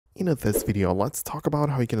In this video, let's talk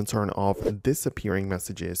about how you can turn off disappearing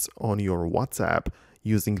messages on your WhatsApp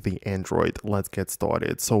using the Android. Let's get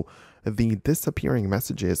started. So the disappearing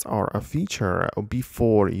messages are a feature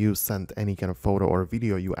before you send any kind of photo or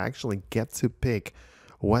video. You actually get to pick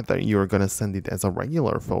whether you're going to send it as a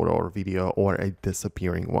regular photo or video or a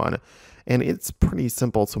disappearing one. And it's pretty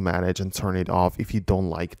simple to manage and turn it off. If you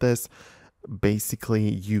don't like this, basically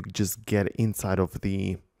you just get inside of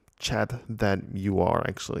the chat that you are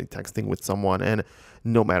actually texting with someone, and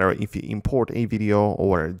no matter if you import a video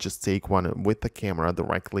or just take one with the camera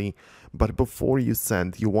directly, but before you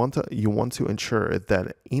send, you want to ensure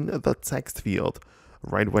that in the text field,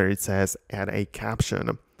 right where it says add a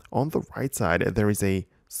caption, on the right side there is a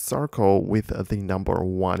circle with the number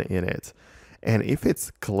 1 in it, and if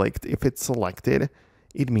it's selected,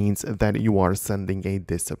 it means that you are sending a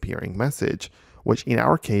disappearing message, which in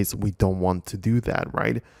our case we don't want to do that,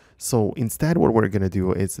 right? So instead, what we're going to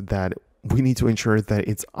do is that we need to ensure that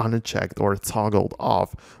it's unchecked or toggled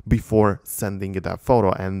off before sending that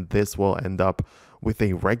photo. And this will end up with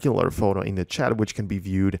a regular photo in the chat, which can be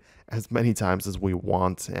viewed as many times as we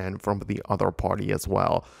want and from the other party as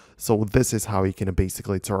well. So this is how you can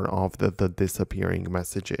basically turn off the disappearing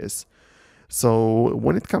messages. So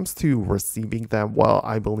when it comes to receiving them, well,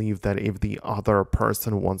 I believe that if the other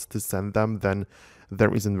person wants to send them, then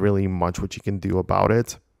there isn't really much which you can do about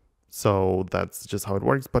it. So that's just how it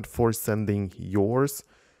works. But for sending yours,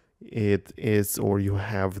 it is, or you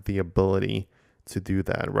have the ability to do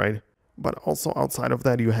that, right? But also outside of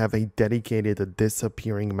that, you have a dedicated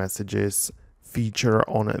disappearing messages feature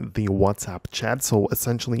on the WhatsApp chat. So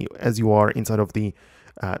essentially, as you are inside of the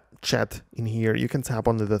chat in here, you can tap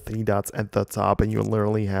on the 3 dots at the top and you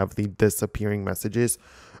literally have the disappearing messages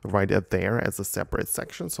right there as a separate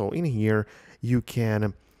section. So in here, you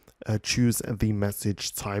can choose the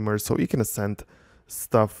message timer, so you can send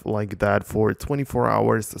stuff like that for 24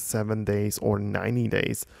 hours, 7 days, or 90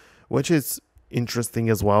 days, which is interesting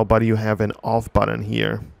as well. But you have an off button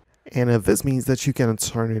here, and this means that you can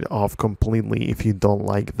turn it off completely if you don't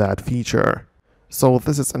like that feature. So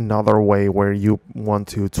this is another way where you want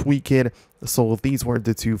to tweak it. So these were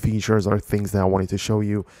the 2 features or things that I wanted to show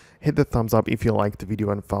you. Hit the thumbs up if you liked the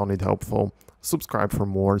video and found it helpful. Subscribe for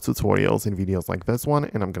more tutorials and videos like this one,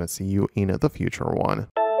 and I'm gonna see you in the future one.